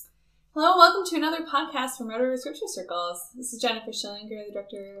Hello, welcome to another podcast from Rabbi Scripture Circles. This is Jennifer Schillinger, the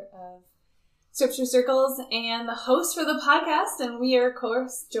director of Scripture Circles and the host for the podcast. And we are, of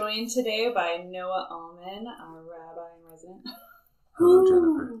course, joined today by Noah Allman, our rabbi and resident. Hello,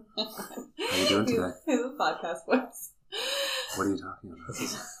 Jennifer. How are you doing today? He's a podcast voice. What are you talking about? This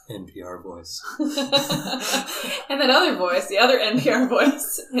is NPR voice. And that other voice, the other NPR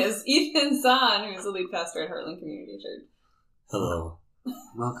voice, is Ethan Zaun, who's the lead pastor at Heartland Community Church. Hello.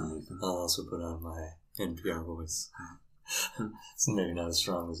 Welcome, Ethan. I'll also put on my NPR voice. It's maybe not as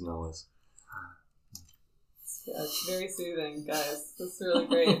strong as Noah's. Yeah, it's very soothing, guys. This is really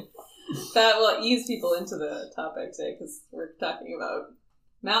great. That will ease people into the topic today because we're talking about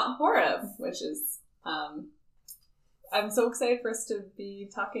Mount Horeb, which is, I'm so excited for us to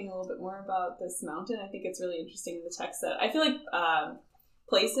be talking a little bit more about this mountain. I think it's really interesting in the text that I feel like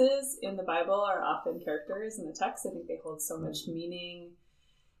places in the Bible are often characters in the text. I think they hold so much meaning.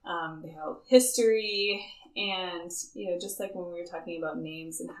 They hold history, and just like when we were talking about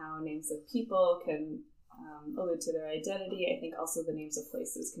names and how names of people can allude to their identity, I think also the names of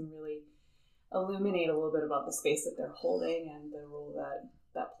places can really illuminate a little bit about the space that they're holding and the role that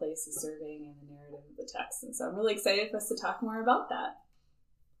that place is serving in the narrative of the text. And so I'm really excited for us to talk more about that.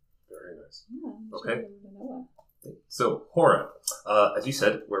 Very nice. Yeah, okay. So, Horeb, as you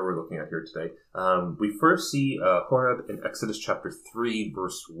said, where we're looking at here today, we first see Horeb in Exodus chapter 3,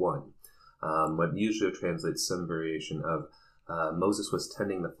 verse 1. What usually translates some variation of Moses was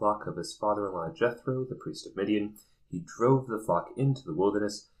tending the flock of his father-in-law Jethro, the priest of Midian. He drove the flock into the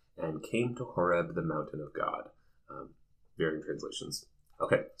wilderness and came to Horeb, the mountain of God. Varying translations.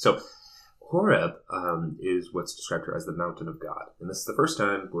 Okay, so Horeb is what's described here as the mountain of God. And this is the first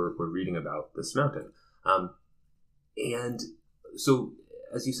time we're reading about this mountain. And so,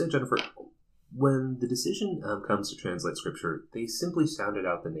 as you said, Jennifer, when the decision comes to translate Scripture, they simply sounded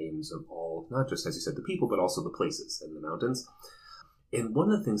out the names of all, not just, as you said, the people, but also the places and the mountains. And one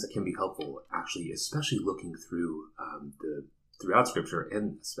of the things that can be helpful, actually, especially looking through throughout Scripture,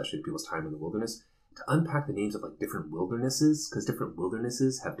 and especially people's time in the wilderness, to unpack the names of like different wildernesses, because different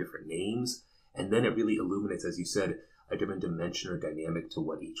wildernesses have different names, and then it really illuminates, as you said, a different dimension or dynamic to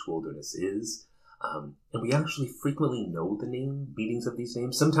what each wilderness is. And we actually frequently know the meanings of these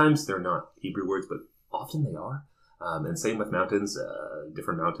names. Sometimes they're not Hebrew words, but often they are. And same with mountains.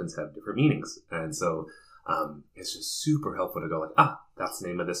 Different mountains have different meanings. And so it's just super helpful to go like, that's the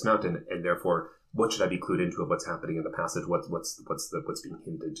name of this mountain. And therefore, what should I be clued into of what's happening in the passage? What's being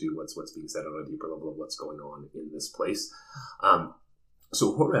hinted to? What's being said on a deeper level of what's going on in this place?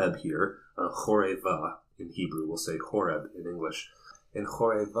 So Horeb here, Horeva in Hebrew, we'll say Horeb in English. And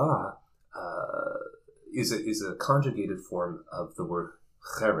Horeva is a conjugated form of the word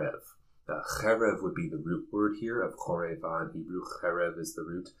cherev. Cherev would be the root word here of Horeva in Hebrew. Cherev is the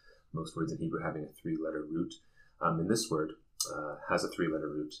root. Most words in Hebrew having a 3-letter root. And this word has a 3-letter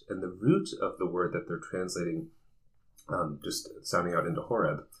root. And the root of the word that they're translating, just sounding out into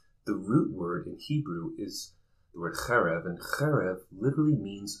Horeb, the root word in Hebrew is the word cherev, and cherev literally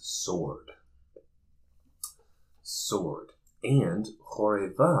means sword. Sword. And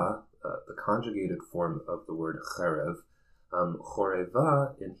Horeva, the conjugated form of the word cherev,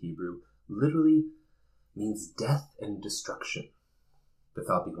 Horeva in Hebrew literally means death and destruction. The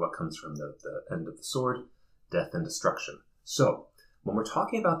thought being what comes from the end of the sword, death and destruction. So, when we're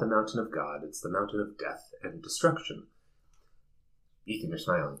talking about the mountain of God, it's the mountain of death and destruction. Ethan, you're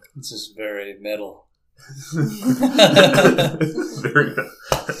smiling. This is very metal. Very metal.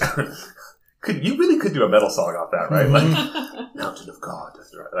 You really could do a metal song off that, right? Like, mountain of God.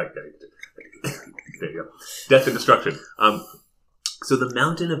 Like, there you go. Death and destruction. So the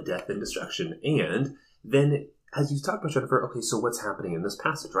mountain of death and destruction. And then, as you talked about, Jennifer, okay, so what's happening in this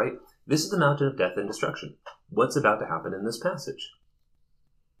passage, right? This is the mountain of death and destruction. What's about to happen in this passage?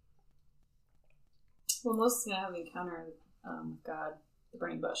 Well, Moses is going to have an encounter with God, the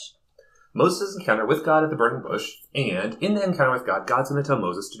burning bush. Moses' encounter with God at the burning bush, and in the encounter with God, God's going to tell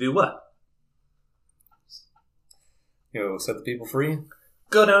Moses to do what? Set the people free?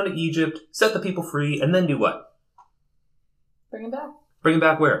 Go down to Egypt, set the people free, and then do what? Bring them back. Bring them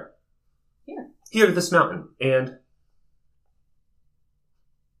back where? Here. Here to this mountain. And?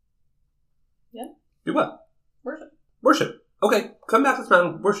 Yeah. Do what? Worship. Worship. Okay, come back to this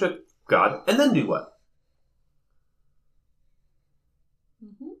mountain, worship God, and then do what?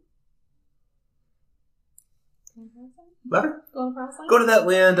 Letter? Go to that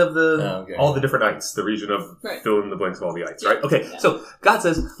land of okay. all the different ites, the region of fill in the blanks of all the ites, right? Okay, yeah. So God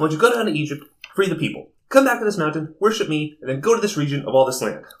says, I want you to go down to Egypt, free the people, come back to this mountain, worship me, and then go to this region of all this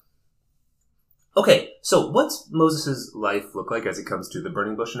land. Okay, so what's Moses' life look like as he comes to the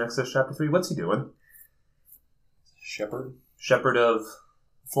burning bush in Exodus chapter 3? What's he doing? Shepherd. Shepherd of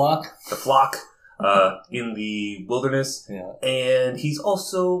Flock. the flock in the wilderness. Yeah. And he's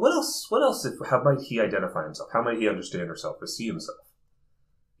also, what else, how might he identify himself? How might he understand himself or see himself?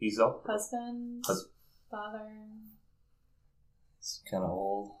 He's a Husband, father. It's kind of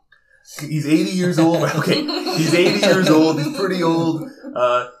old. He's 80 years old. Okay, he's 80 years old. He's pretty old.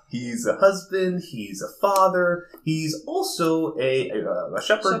 He's a husband. He's a father. He's also a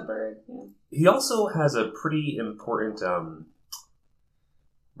shepherd. Yeah. He also has a pretty important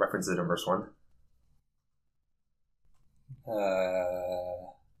reference in verse 1.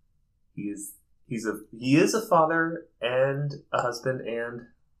 He is a father and a husband and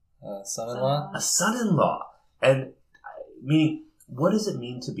son-in-law. a son-in-law. And meaning, what does it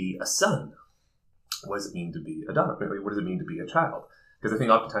mean to be a son? What does it mean to be a daughter? What does it mean to be a child? Because I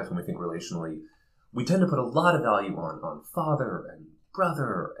think oftentimes when we think relationally, we tend to put a lot of value on father and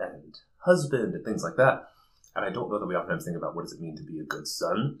brother and husband and things like that. And I don't know that we oftentimes think about what does it mean to be a good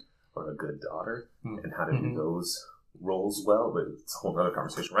son or a good daughter and how to do those roles well. But it's a whole other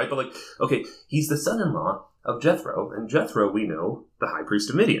conversation, right? But like, okay, he's the son-in-law of Jethro, and Jethro, we know, the high priest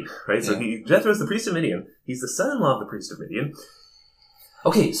of Midian, right? So Jethro's the priest of Midian. He's the son-in-law of the priest of Midian.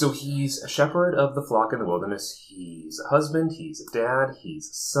 Okay, so he's a shepherd of the flock in the wilderness. He's a husband. He's a dad. He's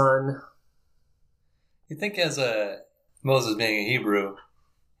a son. You think as Moses being a Hebrew,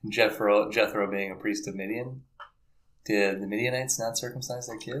 Jethro being a priest of Midian, did the Midianites not circumcise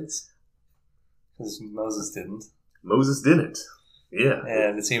their kids? Because Moses didn't. Moses didn't. Yeah.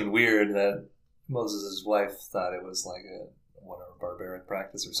 And it seemed weird that Moses' wife thought it was like a barbaric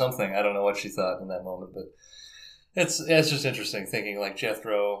practice or something. I don't know what she thought in that moment, but it's just interesting thinking like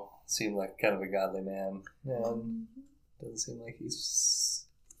Jethro seemed like kind of a godly man, and doesn't seem like he's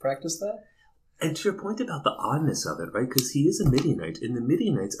practiced that. And to your point about the oddness of it, right? Because he is a Midianite, and the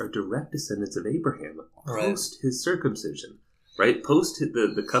Midianites are direct descendants of Abraham post his circumcision, right? Post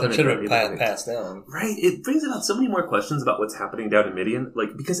the covenant. So it should have passed down. Right. It brings about so many more questions about what's happening down in Midian.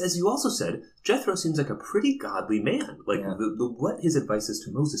 Like, because as you also said, Jethro seems like a pretty godly man. Like, what his advice is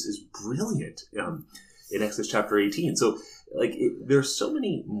to Moses is brilliant in Exodus chapter 18. So, like, there's so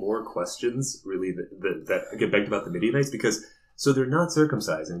many more questions, really, that get begged about the Midianites, because so they're not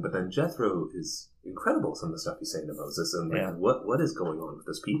circumcising, but then Jethro is incredible, some of the stuff he's saying to Moses, and like, what is going on with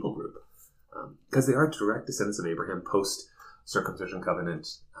this people group? Because they are direct descendants of Abraham post-circumcision covenant.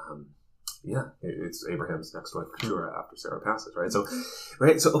 It's Abraham's next wife, Keturah, after Sarah passes,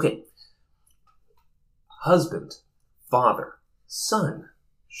 right? So, okay. Husband, father, son,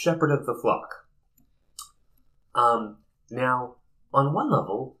 shepherd of the flock. Now, on one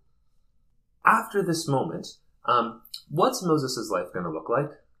level, after this moment, what's Moses' life going to look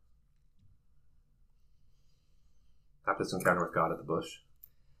like after this encounter with God at the bush?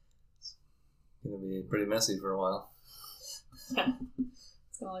 It's going to be pretty messy for a while. Yeah,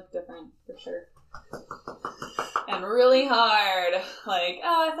 it's going to look different for sure. And really hard. Like,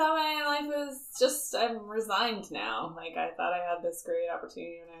 I thought my life was I'm resigned now. Like, I thought I had this great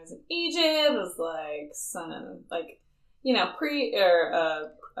opportunity when I was in Egypt. It was like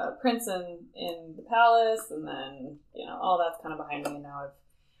prince in the palace, and then, all that's kind of behind me, and now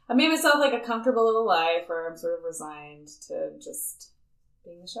I've made myself like a comfortable little life where I'm sort of resigned to just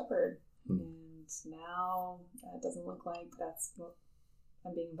being a shepherd. And now it doesn't look like that's what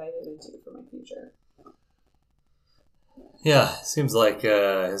I'm being invited into for my future. Yeah, seems like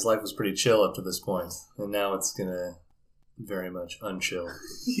his life was pretty chill up to this point, and now it's gonna very much unchill.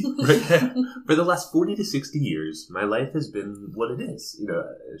 Right? For the last 40 to 60 years, my life has been what it is.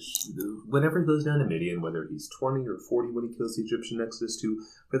 Whenever he goes down to Midian, whether he's 20 or 40 when he kills the Egyptian in Exodus 2,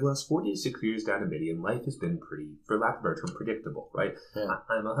 for the last 40 to 60 years down in Midian, life has been pretty, for lack of a better term, predictable, right? Yeah.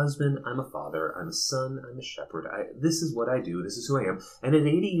 I'm a husband, I'm a father, I'm a son, I'm a shepherd. This is what I do, this is who I am. And at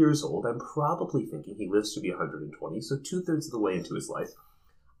 80 years old, I'm probably thinking he lives to be 120, so 2/3 of the way into his life,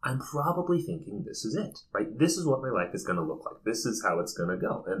 I'm probably thinking this is it, right? This is what my life is going to look like. This is how it's going to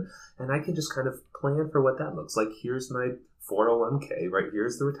go. And I can just kind of plan for what that looks like. Here's my 401k, right?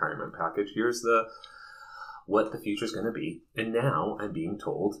 Here's the retirement package. Here's what the future is going to be. And now I'm being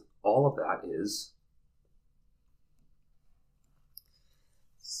told all of that is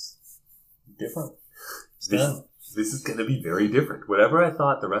different. This is going to be very different. Whatever I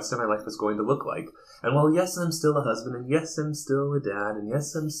thought the rest of my life was going to look like. And while, yes, I'm still a husband, and yes, I'm still a dad, and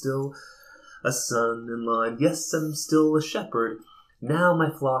yes, I'm still a son-in-law, and yes, I'm still a shepherd, now my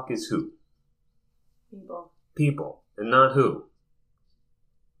flock is who? People. And not who?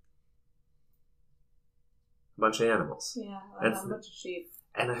 A bunch of animals. Yeah, a bunch of sheep.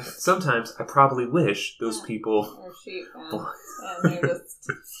 And sometimes I probably wish those people... Or sheep, man. And they're just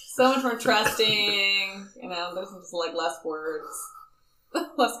so much more trusting. There's just like less words.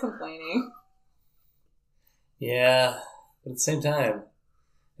 Less complaining. Yeah, but at the same time,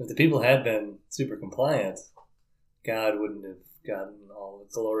 if the people had been super compliant, God wouldn't have gotten all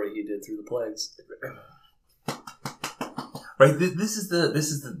the glory he did through the plagues. Right. This is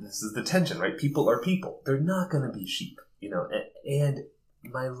the tension. Right. People are people. They're not going to be sheep. And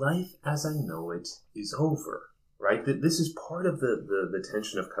my life as I know it is over. Right. This is part of the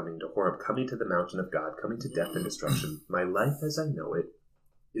tension of coming to Horeb, coming to the mountain of God, coming to death and destruction. My life as I know it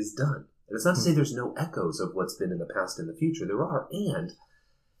is done. And it's not to say there's no echoes of what's been in the past and the future. There are. And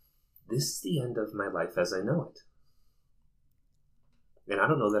this is the end of my life as I know it. And I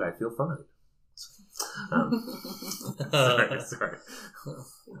don't know that I feel fine. Sorry.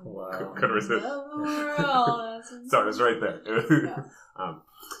 Wow. Couldn't resist. Sorry, it's right there.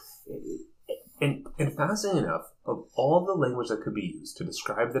 And fascinating enough, of all the language that could be used to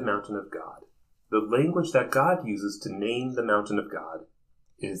describe the mountain of God, the language that God uses to name the mountain of God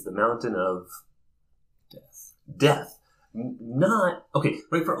is the mountain of death. Not, okay,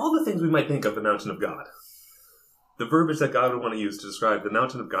 right, for all the things we might think of the mountain of God, the verbiage that God would want to use to describe the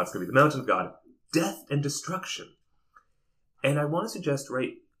mountain of God is going to be the mountain of God, death and destruction. And I want to suggest,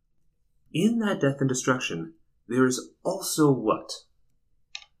 right, in that death and destruction, there is also what?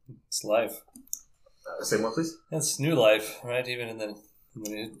 It's life. Say more, please. It's new life, right? Even in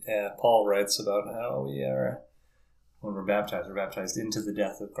the Paul writes about how we are, when we're baptized into the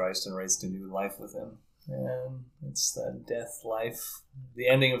death of Christ and raised to new life with him. And it's the death, life, the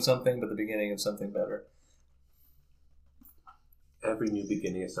ending of something, but the beginning of something better. Every new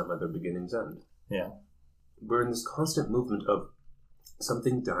beginning is some other beginning's end. Yeah. We're in this constant movement of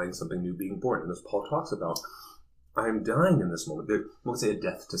something dying, something new being born. And as Paul talks about, I'm dying in this moment. There, we'll say a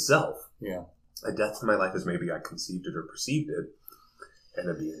death to self. Yeah. A death to my life as maybe I conceived it or perceived it, and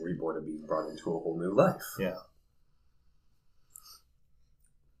a being reborn and being brought into a whole new life. Yeah.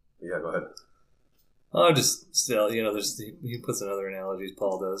 Yeah, go ahead. Oh, just still, he puts in other analogies,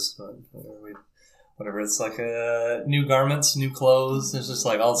 Paul does. Whatever, it's like new garments, new clothes. There's just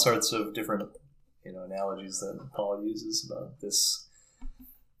like all sorts of different, analogies that Paul uses about this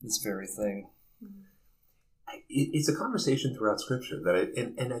very thing. It's a conversation throughout Scripture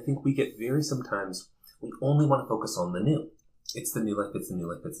and I think we get sometimes we only want to focus on the new. It's the new life. It's the new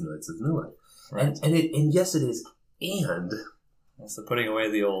life. It's the new life. It's the new life. Right. And yes, it is. And it's the putting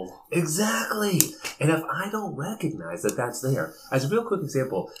away the old. Exactly. And if I don't recognize that that's there, as a real quick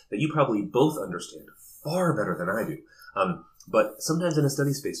example that you probably both understand far better than I do. But sometimes in a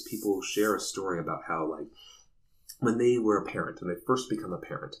study space, people share a story about how, like, when they were a parent and they first become a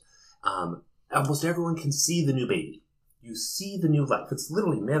parent, almost everyone can see the new baby. You see the new life. It's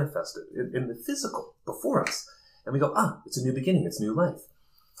literally manifested in the physical before us. And we go, it's a new beginning. It's new life.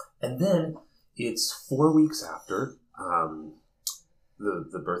 And then it's 4 weeks after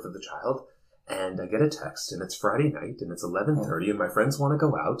the birth of the child, and I get a text, and it's Friday night, and it's 11:30, and my friends want to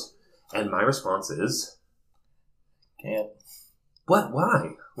go out, and my response is, can't. What?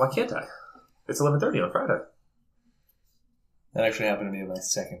 Why? Why can't I? It's 11:30 on Friday. That actually happened to me with my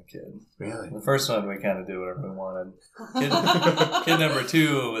second kid. Really? The first one, we kind of did whatever we wanted. Kid number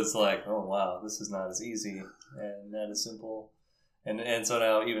 2 was like, oh, wow, this is not as easy and not as simple. And so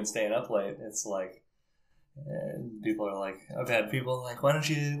now even staying up late, it's like, people are like, I've had people like, why don't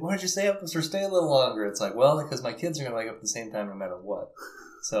you stay up or stay a little longer? It's like, well, because my kids are going to wake up at the same time no matter what.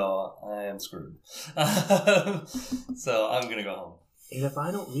 So I am screwed. So I'm going to go home. And if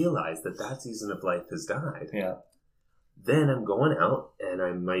I don't realize that season of life has died, yeah, then I'm going out and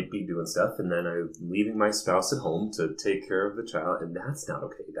I might be doing stuff, and then I'm leaving my spouse at home to take care of the child, and that's not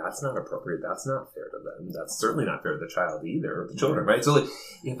okay. That's not appropriate. That's not fair to them. That's certainly not fair to the child either, or the children, right? So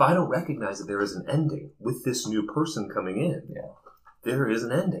if I don't recognize that there is an ending with this new person coming in, there is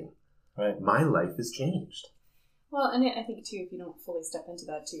an ending. Right. My life is changed. Well, and I think, too, if you don't fully step into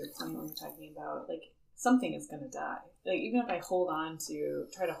that, to your point when you're talking about, like, something is going to die. Like, even if I try to hold on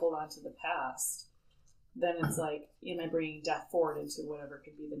to the past, then it's like, am I bringing death forward into whatever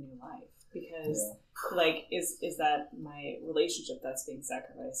could be the new life? Because, like, is that my relationship that's being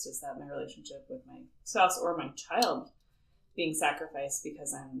sacrificed? Is that my relationship with my spouse or my child being sacrificed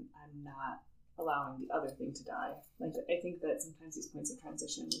because I'm not allowing the other thing to die? Like, I think that sometimes these points of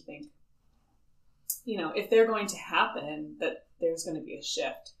transition, we think, if they're going to happen, that there's going to be a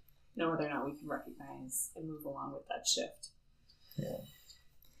shift, whether or not we can recognize and move along with that shift. Yeah.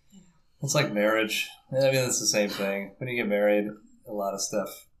 It's like marriage. I mean, it's the same thing. When you get married, a lot of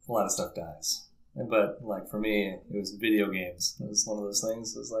stuff dies. But like for me, it was video games. It was one of those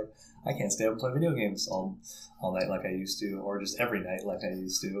things. It was like I can't stay up and play video games all night like I used to, or just every night like I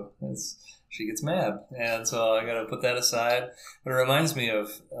used to. She gets mad, and so I got to put that aside. But it reminds me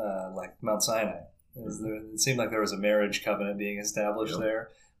of like Mount Sinai. It seemed like there was a marriage covenant being established there,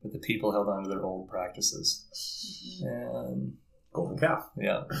 but the people held on to their old practices. And golden calf.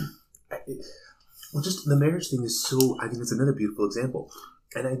 Yeah. Well, just the marriage thing is so. I think it's another beautiful example,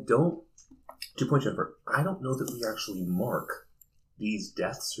 and I don't. To your point, Jennifer, I don't know that we actually mark these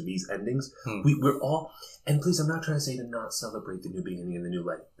deaths or these endings. We're all, and please, I'm not trying to say to not celebrate the new beginning and the new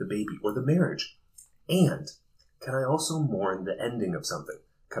life, the baby or the marriage. And can I also mourn the ending of something?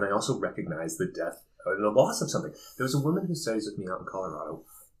 Can I also recognize the death or the loss of something? There was a woman who studies with me out in Colorado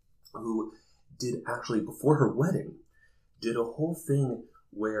who did actually, before her wedding, did a whole thing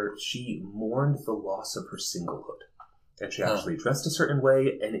where she mourned the loss of her singlehood. And she actually dressed a certain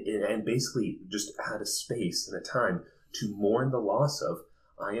way and basically just had a space and a time to mourn the loss of,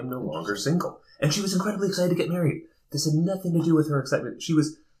 I am no longer single. And she was incredibly excited to get married. This had nothing to do with her excitement. She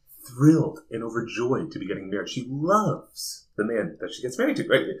was thrilled and overjoyed to be getting married. She loves the man that she gets married to,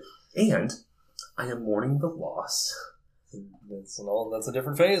 right? And I am mourning the loss. That's a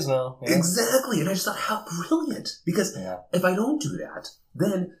different phase now. Yeah. Exactly. And I just thought, how brilliant. Because if I don't do that,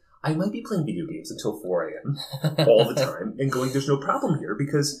 then I might be playing video games until 4 a.m. all the time and going, there's no problem here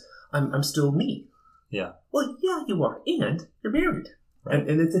because I'm still me. Yeah. Well, yeah, you are. And you're married. Right.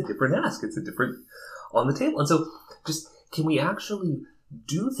 And it's a different ask. It's a different on the table. And so just, can we actually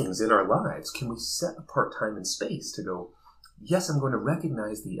do things in our lives? Can we set apart time and space to go, yes, I'm going to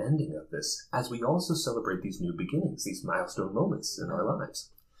recognize the ending of this as we also celebrate these new beginnings, these milestone moments in our lives.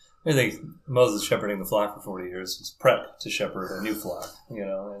 I think Moses shepherding the flock for 40 years was prep to shepherd a new flock,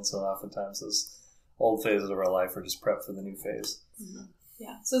 and so oftentimes those old phases of our life are just prep for the new phase. Mm-hmm.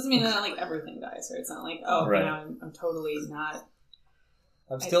 Yeah. So it doesn't mean that like everything dies, right? It's not like, I'm totally not.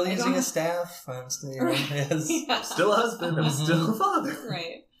 I'm still using a staff. I'm still, yes. I'm still a husband. I'm still a father.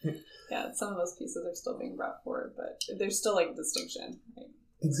 Right. Yeah. Some of those pieces are still being brought forward, but there's still like a distinction. Right?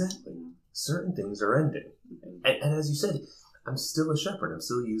 Exactly. Certain things are ending. Mm-hmm. And as you said, I'm still a shepherd. I'm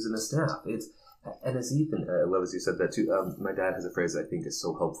still using a staff. And as Ethan, I love as you said that too. My dad has a phrase that I think is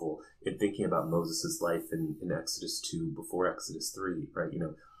so helpful in thinking about Moses' life in Exodus 2 before Exodus 3, right?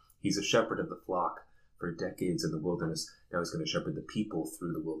 He's a shepherd of the flock for decades in the wilderness. Now he's going to shepherd the people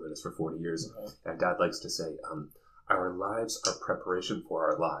through the wilderness for 40 years. Mm-hmm. And Dad likes to say, our lives are preparation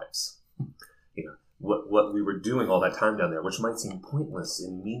for our lives. What we were doing all that time down there, which might seem pointless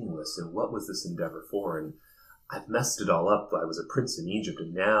and meaningless, and what was this endeavor for? And I've messed it all up. I was a prince in Egypt,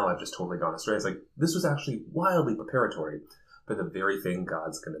 and now I've just totally gone astray. It's like, this was actually wildly preparatory for the very thing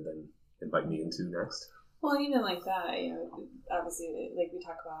God's going to then invite me into next. Well, even like that, obviously, like we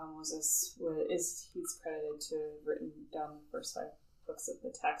talk about how Moses he's credited to have written down the first 5 books of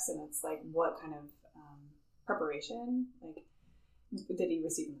the text, and it's like, what kind of preparation, like, did he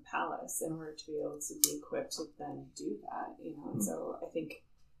receive in the palace in order to be able to be equipped to then do that, And so I think,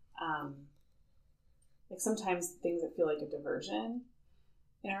 like sometimes things that feel like a diversion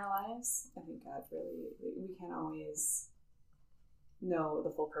in our lives, I think God really, we can't always know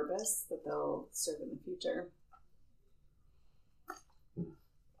the full purpose that they'll serve in the future.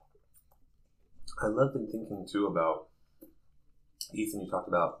 I love in thinking too about, Ethan, you talked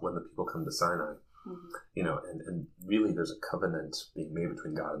about when the people come to Sinai, and really there's a covenant being made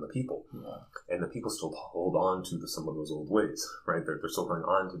between God and the people. Yeah. And the people still hold on to some of those old ways, right? They're still holding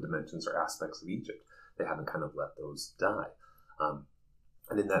on to dimensions or aspects of Egypt. They haven't kind of let those die.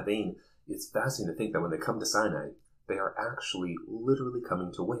 And in that vein, it's fascinating to think that when they come to Sinai, they are actually literally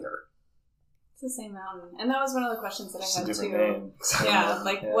coming to where? It's the same mountain. And that was one of the questions that I had too. Name. Yeah,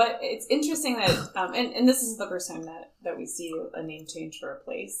 like what, it's interesting that, and this is the first time that we see a name change for a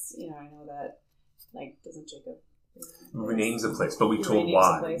place. I know that, like, doesn't Jacob renames a place, but we told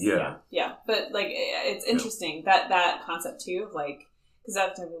why. Yeah. But like, it's interesting that concept too, of like, because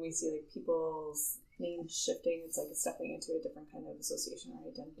that time when we see like people's name shifting, it's like stepping into a different kind of association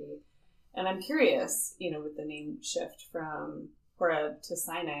or identity. And I'm curious, with the name shift from Horeb to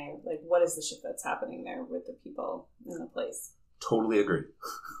Sinai, like what is the shift that's happening there with the people in the place? Totally agree.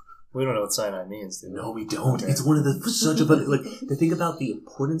 We don't know what Sinai means, do we? No, we don't. Okay. It's one of the such a like to think about the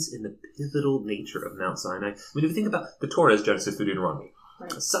importance and the pivotal nature of Mount Sinai. I mean, if you think about the Torah as Genesis through Deuteronomy,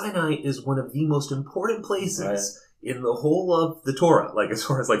 right. Sinai is one of the most important places in the whole of the Torah. Like as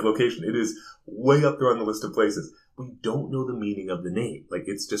far as like location, it is way up there on the list of places. We don't know the meaning of the name. Like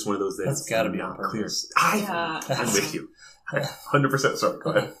it's just one of those that's got to be not clear. I'm with you. 100%. Sorry,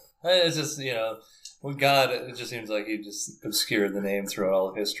 go ahead. It's just Well, God, it just seems like he just obscured the name throughout all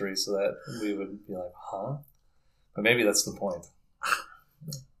of history so that we would be like, huh? But maybe that's the point.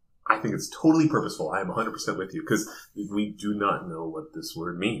 I think it's totally purposeful. I am 100% with you because we do not know what this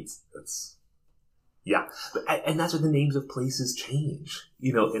word means. And that's where the names of places change,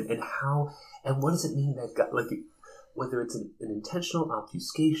 and how, and what does it mean that God, like, whether it's an intentional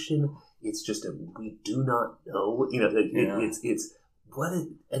obfuscation, it's just we do not know, it's what it,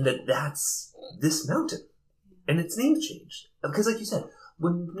 and that's this mountain, and its name changed because, like you said,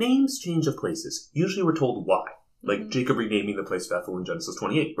 when names change of places, usually we're told why. Like Jacob renaming the place Bethel in Genesis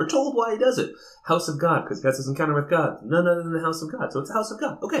 28. We're told why he does it. House of God, because he has his encounter with God. None other than the house of God. So it's the house of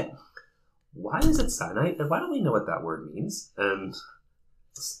God. Okay. Why is it Sinai? And why don't we know what that word means? And,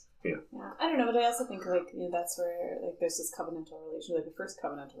 yeah. I don't know, but I also think, that's where, there's this covenantal relationship, the first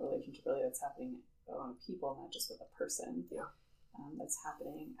covenantal relationship, really, that's happening among people, not just with a person. Yeah. That's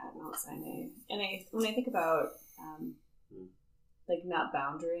happening at Mount Sinai. And when I think about, not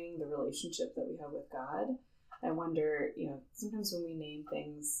boundarying the relationship that we have with God, I wonder, sometimes when we name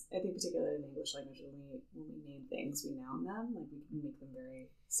things, I think particularly in the English language, when we name things, we noun them, we can make them very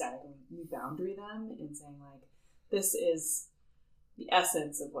static, and we boundary them in saying, this is the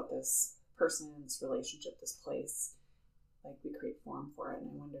essence of what this person, this relationship, this place, we create form for it. And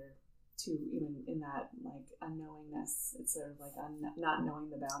I wonder, too, even in that, unknowingness, it's sort of not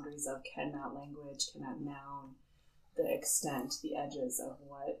knowing the boundaries of can that language, can that noun, the extent, the edges of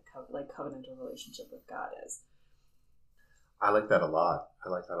what covenantal relationship with God is. I like that a lot.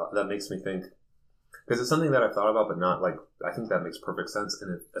 That makes me think, because it's something that I've thought about, but not I think that makes perfect sense.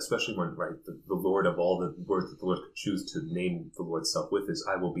 And especially when, the Lord of all the words that the Lord could choose to name the Lord's self with is,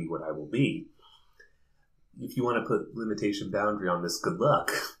 I will be what I will be. If you want to put limitation boundary on this, good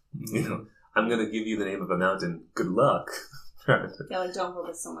luck. I'm going to give you the name of a mountain. Good luck. Yeah, don't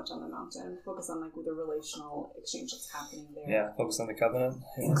focus so much on the mountain. Focus on the relational exchange that's happening there. Yeah, focus on the covenant.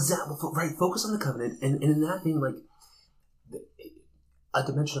 Yeah. Exactly. Right. Focus on the covenant, and in that being a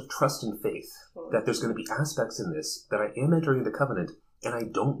dimension of trust and faith, that there's going to be aspects in this that I am entering into covenant, and I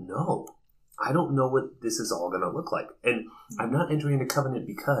don't know. I don't know what this is all going to look like, and I'm not entering into covenant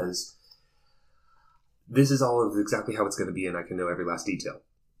because this is all of exactly how it's going to be, and I can know every last detail.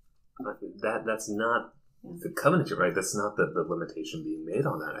 That's not the covenant, right? That's not the limitation being made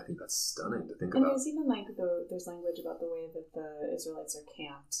on that. I think that's stunning to think about. And there's even there's language about the way that the Israelites are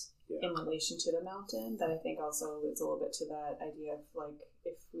camped in relation to the mountain that I think also alludes a little bit to that idea of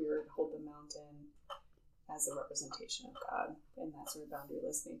if we were to hold the mountain as a representation of God and that sort of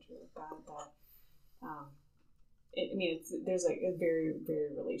boundaryless nature of God, that there's a very,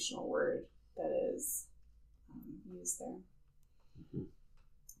 very relational word that is used there. Mm-hmm.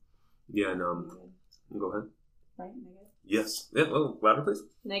 Yeah, and go ahead. Right, neged? Yes. Yeah, louder, please.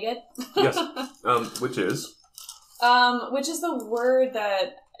 Neged? Yes. Which is? Which is the word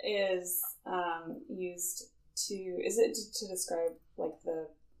that is used to describe the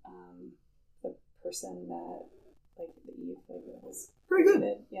person that the Eve was very good.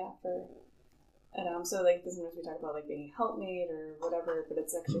 Created, for Adam. So sometimes we talk about being a helpmate or whatever, but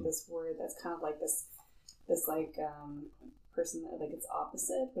it's actually this word that's kind of this person that it's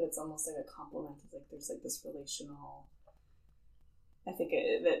opposite, but it's almost a complement. It's there's this relational. I think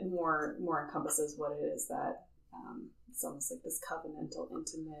that more encompasses what it is that it's almost this covenantal,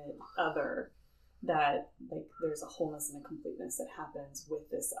 intimate other that there's a wholeness and a completeness that happens with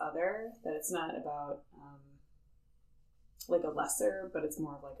this other. That it's not about a lesser, but it's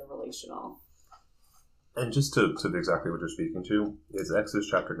more of a relational. And just to exactly what you're speaking to is Exodus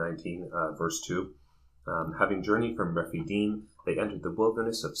chapter 19, verse 2. Having journeyed from Rephidim, they entered the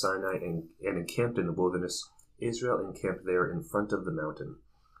wilderness of Sinai and encamped in the wilderness. Israel encamped there in front of the mountain.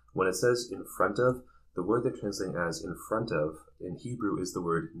 When it says in front of, the word they're translating as in front of in Hebrew is the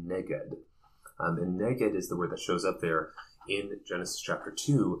word neged. And neged is the word that shows up there in Genesis chapter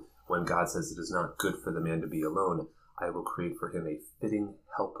 2 when God says it is not good for the man to be alone. I will create for him a fitting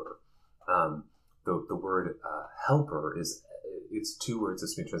helper. The word helper it's two words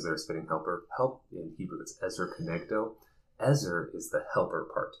that's being translated as fitting helper. Help in Hebrew, it's ezer kenegdo. Ezer is the helper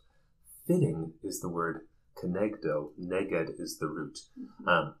part. Fitting is the word kenegdo. Neged is the root.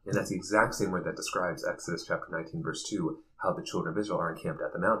 And that's the exact same word that describes Exodus chapter 19, verse 2, how the children of Israel are encamped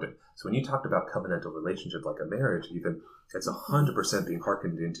at the mountain. So when you talked about covenantal relationship like a marriage, even, it's 100% being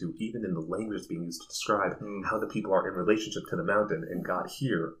hearkened into, even in the language being used to describe how the people are in relationship to the mountain. And God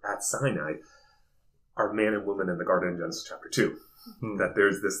here at Sinai are man and woman in the garden in Genesis chapter 2. That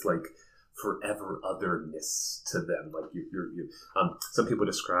there's this forever otherness to them. Some people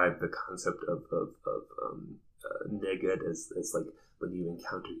describe the concept of neged as but you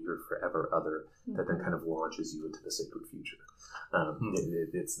encounter your forever other that then kind of launches you into the sacred future.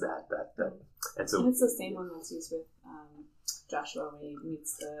 It's that. And so, and it's the same one that's used with Joshua when he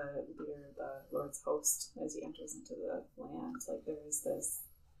meets the leader of the Lord's host as he enters into the land. Like there is this,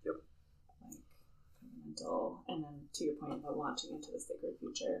 like covenantal, and then to your point about launching into the sacred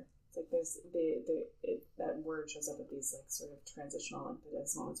future. It's like there's that word shows up at these like sort of transitional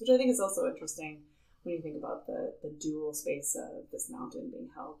impetus moments, which I think is also interesting when you think about the dual space of this mountain being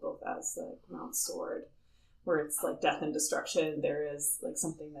held both as like Mount Sword, where it's like death and destruction. There is like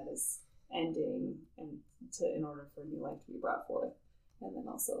something that is ending and in order for new life to be brought forth, and then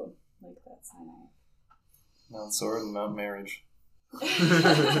also like that Sinai. Mount Sword and Mount Marriage.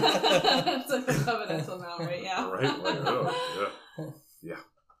 It's like a covenantal mount, right? Yeah. Right? Like, oh, yeah.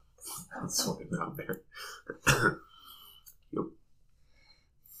 That's what it's out there. Yep.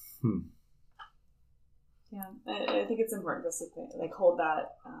 Yeah, I think it's important for us to like hold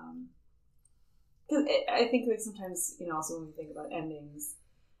that, because I think like sometimes, you know, also when we think about endings,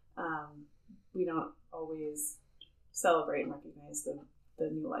 we don't always celebrate and recognize the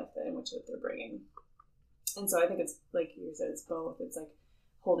new life in which they're bringing. And so I think it's like you said, it's both. It's like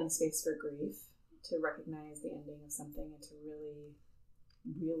holding space for grief, to recognize the ending of something and to really,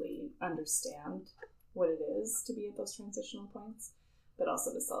 really understand what it is to be at those transitional points, but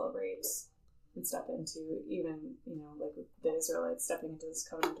also to celebrate and step into, even, you know, like with the Israelites stepping into this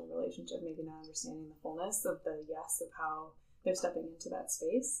covenantal relationship, maybe not understanding the fullness of the yes of how they're stepping into that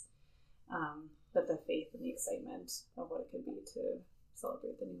space, but the faith and the excitement of what it could be to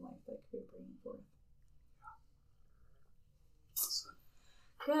celebrate the new life that could be bringing forth.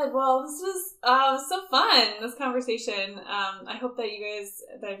 Good. Well, this was so fun, this conversation. I hope that you guys,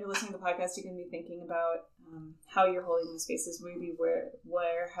 that if you're listening to the podcast, you can be thinking about how you're holding those spaces. Maybe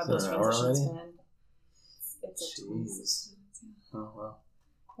where have those transitions been? It's a 26 minutes. Yeah. Oh, wow.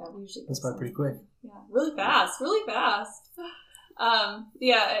 Yeah, we usually that's about pretty quick. Yeah, really fast.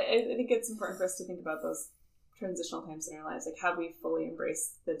 Yeah, I think it's important for us to think about those transitional times in our lives. Like, have we fully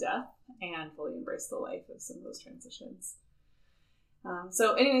embraced the death and fully embraced the life of some of those transitions?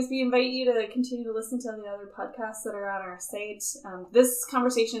 So anyways, we invite you to continue to listen to the other podcasts that are on our site. This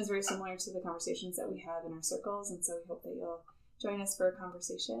conversation is very similar to the conversations that we have in our circles, and so we hope that you'll join us for a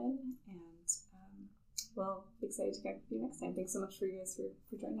conversation, and we'll be excited to connect with you next time. Thanks so much for you guys for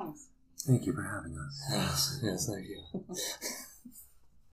joining us. Thank you for having us. Yes, thank you.